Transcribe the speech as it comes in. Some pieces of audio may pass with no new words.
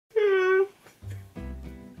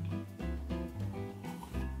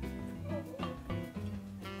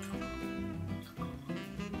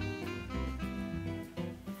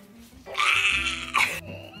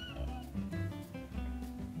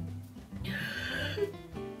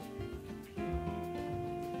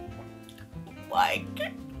like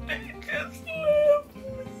it. They just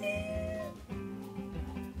love me.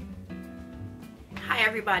 Hi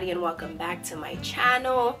everybody, and welcome back to my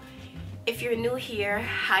channel. If you're new here,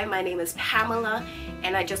 hi, my name is Pamella,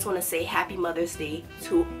 and I just want to say happy Mother's Day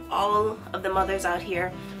to all of the mothers out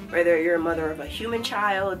here, whether you're a mother of a human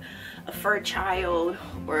child, a fur child,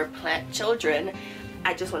 or plant children.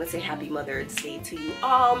 I just want to say happy Mother's Day to you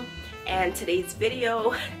all. And today's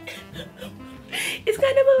video is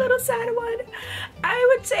kind of a little sad one.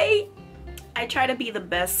 I would say I try to be the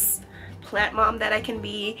best plant mom that I can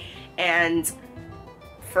be and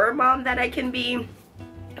fur mom that I can be,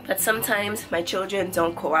 but sometimes my children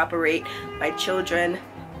don't cooperate. My children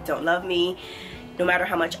don't love me no matter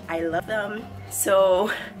how much I love them. So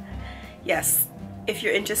yes, if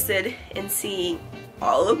you're interested in seeing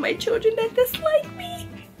all of my children that dislike me,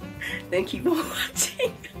 then keep on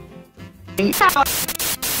watching.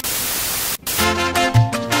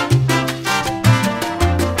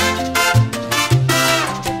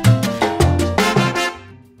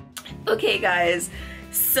 Okay guys,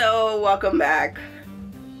 so welcome back.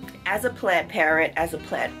 As a plant parent, as a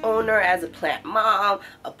plant owner, as a plant mom,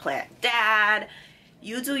 a plant dad,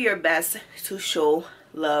 you do your best to show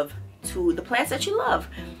love to the plants that you love.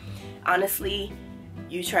 Honestly,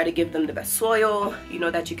 you try to give them the best soil, you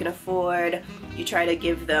know, that you can afford. You try to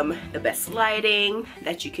give them the best lighting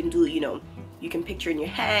that you can do, you know, you can picture in your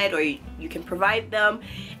head, or you can provide them.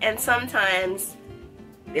 And sometimes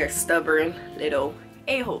they're stubborn little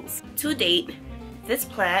a-holes. To date, this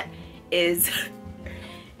plant is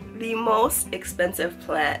the most expensive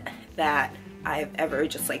plant that I've ever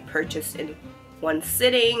just like purchased in one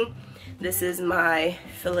sitting. This is my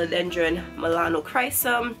Philodendron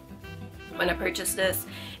Melanochrysum. When I purchased this,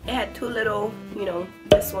 it had two little, you know,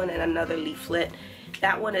 this one and another leaflet.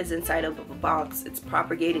 That one is inside of a box. It's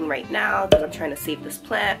propagating right now because I'm trying to save this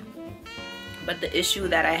plant. But the issue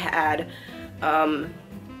that I had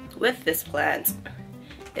with this plant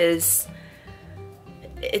is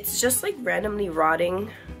it's just like randomly rotting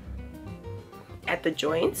at the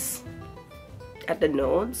joints, at the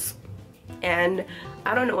nodes, and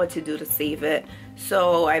I don't know what to do to save it.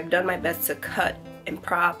 So I've done my best to cut and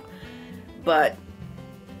prop, but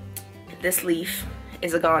this leaf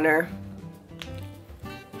is a goner.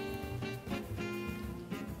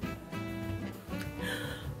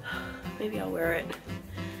 Maybe I'll wear it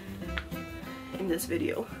in this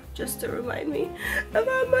video just to remind me of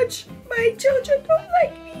how much my children don't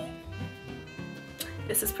like me.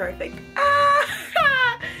 This is perfect.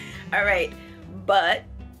 Alright, but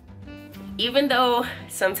even though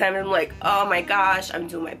sometimes I'm like, oh my gosh, I'm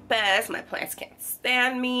doing my best, my plants can't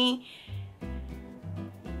stand me,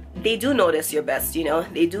 they do notice your best, you know.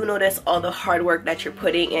 They do notice all the hard work that you're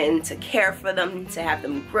putting in to care for them, to have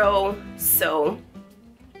them grow. So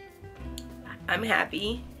I'm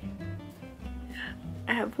happy.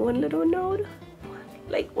 I have one little node,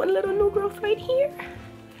 like one little new growth right here,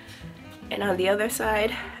 and on the other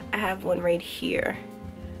side I have one right here.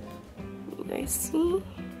 You guys see?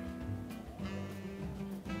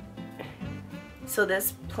 So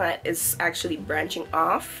this plant is actually branching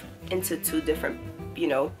off into two different, you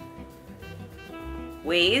know,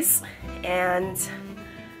 ways, and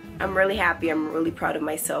I'm really happy. I'm really proud of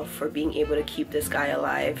myself for being able to keep this guy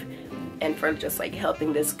alive and for just like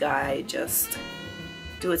helping this guy just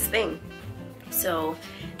do its thing. So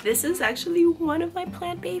this is actually one of my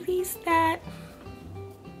plant babies that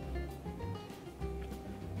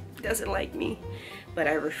doesn't like me, but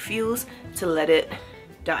I refuse to let it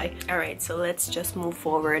die. Alright, so let's just move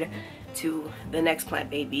forward to the next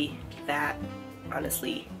plant baby that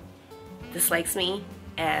honestly dislikes me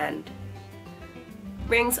and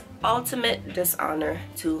brings ultimate dishonor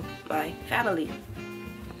to my family.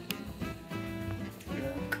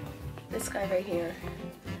 Look, this guy right here.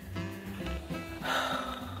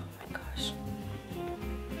 Oh my gosh.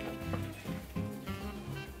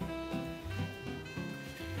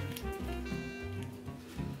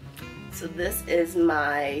 So this is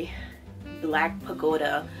my Black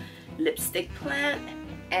Pagoda lipstick plant,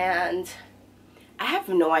 and I have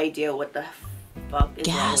no idea what the fuck is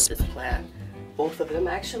wrong with this plant. Both of them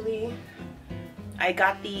actually. I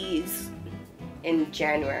got these in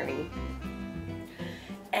January,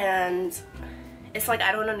 and it's like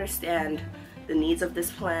I don't understand the needs of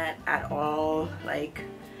this plant at all. Like,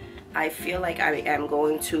 I feel like I am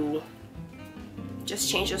going to just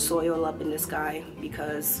change the soil up in this guy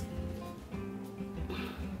because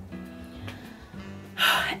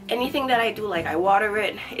anything that I do, like I water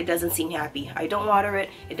it, it doesn't seem happy. I don't water it,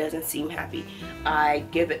 it doesn't seem happy. I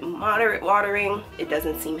give it moderate watering, it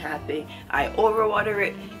doesn't seem happy. I overwater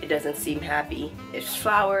it, it doesn't seem happy. It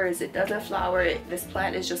flowers, it doesn't flower. This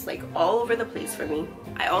plant is just like all over the place for me.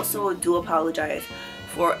 I also do apologize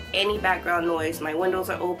for any background noise. My windows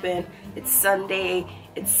are open, it's Sunday,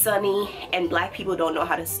 it's sunny, and black people don't know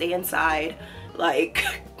how to stay inside. Like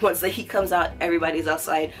once the heat comes out, everybody's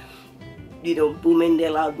outside, you know, booming their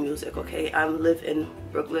loud music. Okay, I live in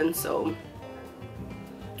Brooklyn, so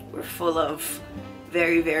we're full of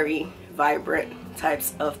very, very vibrant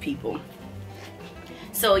types of people.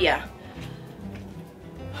 So yeah,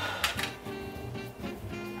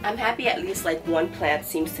 I'm happy at least like one plant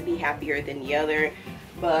seems to be happier than the other,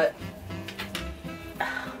 but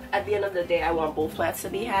at the end of the day, I want both plants to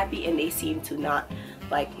be happy, and they seem to not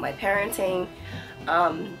like my parenting.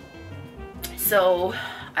 So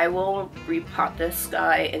I will repot this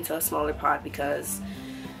guy into a smaller pot because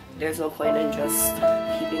there's no point in just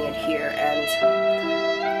keeping it here. And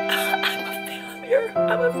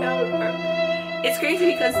I'm a failure. It's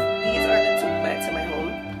crazy because these are the 2 plants in my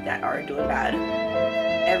home that are doing bad.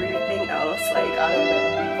 Everything else, like out of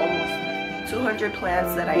the almost 200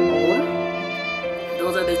 plants that I own,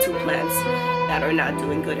 those are the 2 plants that are not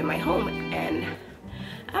doing good in my home. And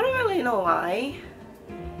I don't really know why.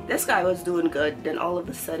 This guy was doing good, then all of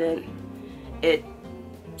a sudden it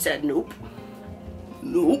said nope,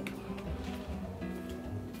 nope.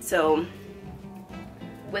 So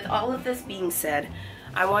with all of this being said,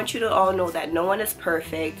 I want you to all know that no one is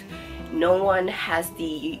perfect. No one has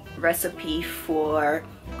the recipe for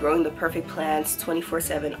growing the perfect plants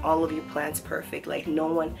 24/7, all of your plants perfect. Like no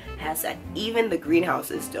one has that. Even the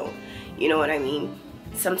greenhouses don't. You know what I mean?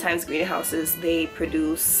 Sometimes greenhouses, they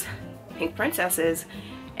produce pink princesses,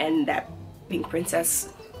 and that pink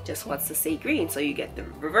princess just wants to stay green, so you get the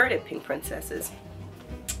reverted pink princesses.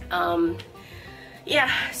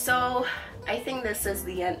 Yeah, so I think this is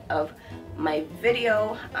the end of my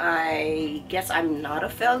video. I guess I'm not a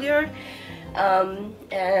failure,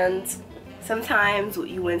 and sometimes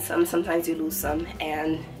you win some, sometimes you lose some,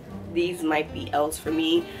 and these might be L's for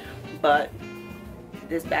me, but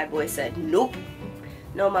this bad boy said nope,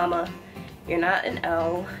 no mama, you're not an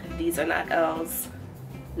L. These are not L's,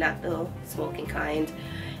 not the smoking kind.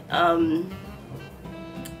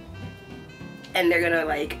 And they're gonna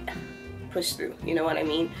like push through, you know what I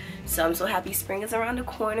mean? So I'm so happy spring is around the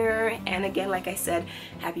corner, and again, like I said,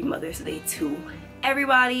 happy Mother's Day to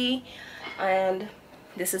everybody. And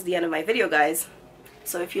this is the end of my video, guys.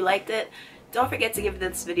 So if you liked it, don't forget to give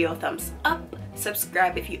this video a thumbs up,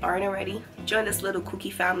 subscribe if you aren't already, join this little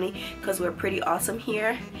kooky family because we're pretty awesome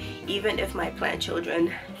here, even if my plant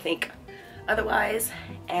children think otherwise.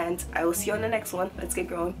 And I will see you on the next one. Let's get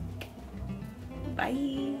growing.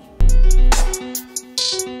 Bye.